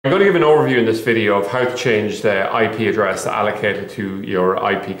I'm going to give an overview in this video of how to change the IP address allocated to your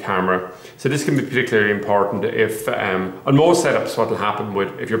IP camera. So this can be particularly important if, on most setups, what will happen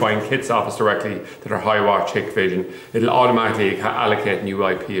if you're buying kits off us directly that are HiWatch, Hikvision, it'll automatically allocate new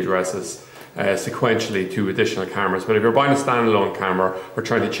IP addresses sequentially to additional cameras. But if you're buying a standalone camera or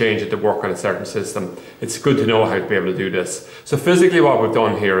trying to change it to work on a certain system, it's good to know how to be able to do this. So physically what we've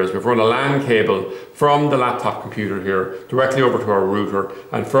done here is we've run a LAN cable from the laptop computer here directly over to our router,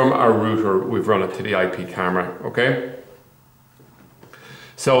 and from our router we've run it to the IP camera, okay?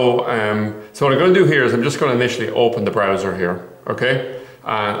 So, what I'm going to do here is I'm just going to initially open the browser here, okay?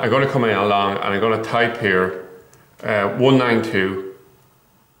 And I'm going to come in along and I'm going to type here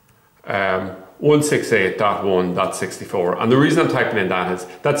 192.168.1.64, and the reason I'm typing in that is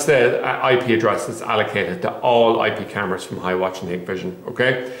that's the IP address that's allocated to all IP cameras from HiWatch and Hikvision,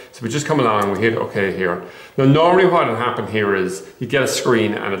 okay? So we just come along, we hit OK here. Now normally what will happen here is you get a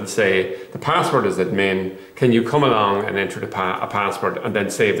screen and it'll say the password is admin, can you come along and enter a password and then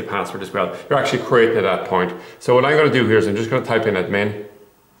save the password as well. You're actually creating at that point. So what I'm going to do here is I'm just going to type in admin.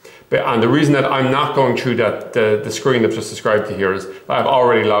 And the reason that I'm not going through the screen I've just described to you here is I've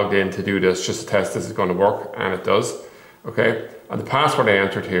already logged in to do this just to test this is going to work, and it does. Okay, and the password I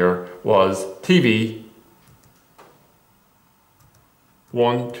entered here was TV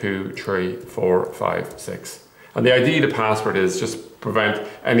 123456. And the idea of the password is just prevent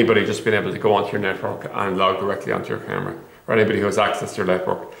anybody just being able to go onto your network and log directly onto your camera, or anybody who has access to your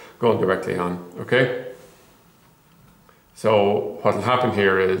network going directly on. Okay. So what will happen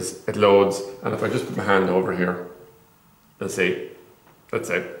here is it loads, and if I just put my hand over here, let's see,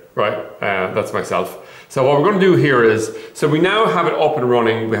 that's it, right? That's myself. So what we're going to do here is, so we now have it up and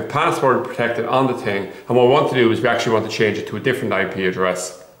running, we have password protected on the thing, and what we want to do is we actually want to change it to a different IP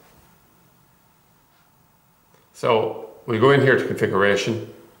address. So we'll go in here to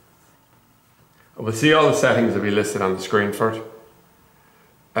configuration, and we'll see all the settings that we listed on the screen for it,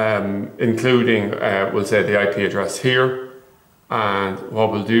 including, we'll say the IP address here. And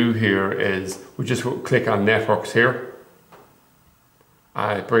what we'll do here is we just click on networks here,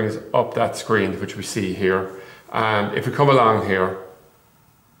 and it brings up that screen which we see here. And if we come along here,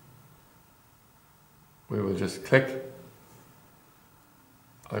 we will just click,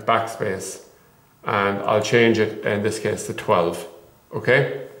 I'll backspace, and I'll change it in this case to 12,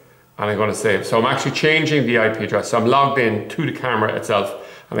 okay? And I'm going to save. So I'm actually changing the IP address. So I'm logged in to the camera itself,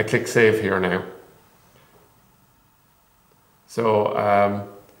 and I click save here now. So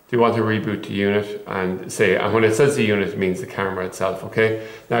do you want to reboot the unit and say, and when it says the unit, it means the camera itself, okay?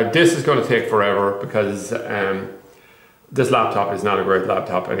 Now this is going to take forever because this laptop is not a great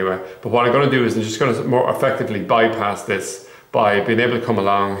laptop anyway. But what I'm going to do is I'm just going to more effectively bypass this by being able to come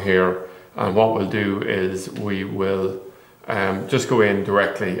along here, and what we'll do is we will just go in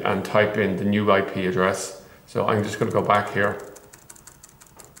directly and type in the new IP address. So I'm just going to go back here.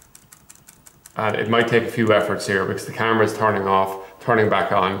 And it might take a few efforts here because the camera is turning off, turning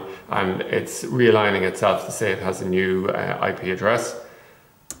back on, and it's realigning itself to say it has a new IP address.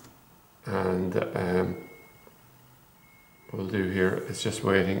 And what we'll do here is just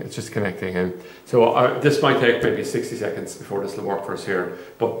waiting, it's just connecting in. So this might take maybe 60 seconds before this will work for us here.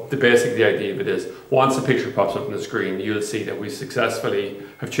 But the idea of it is, once a picture pops up on the screen, you'll see that we successfully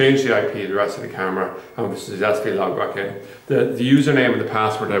have changed the IP address of the camera and we've successfully logged back in. The username and the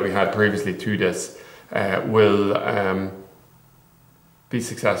password that we had previously to this will be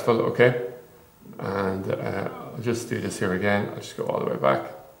successful, okay? And I'll just do this here again. I'll just go all the way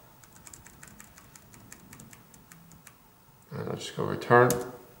back. And I'll just go return.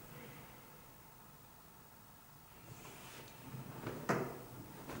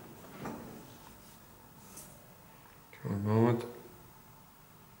 One moment.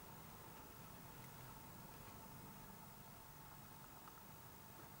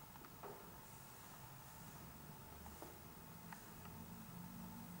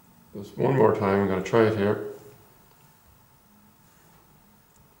 Just one more time, I'm going to try it here.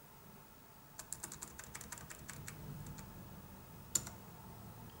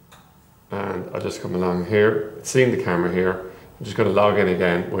 And I'll just come along here, seeing the camera here. I'm just going to log in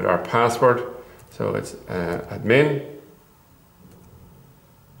again with our password. So it's admin.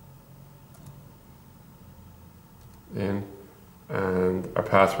 In. And our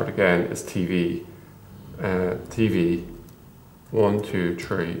password again is TV. TV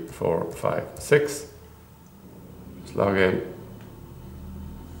 123456. Just log in.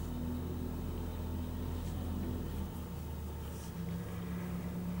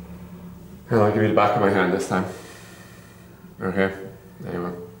 And I'll give you the back of my hand this time. Okay,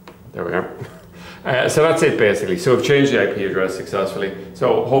 anyway, there we are. So that's it basically. So we've changed the IP address successfully.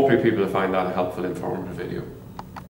 So hopefully people will find that a helpful, informative video.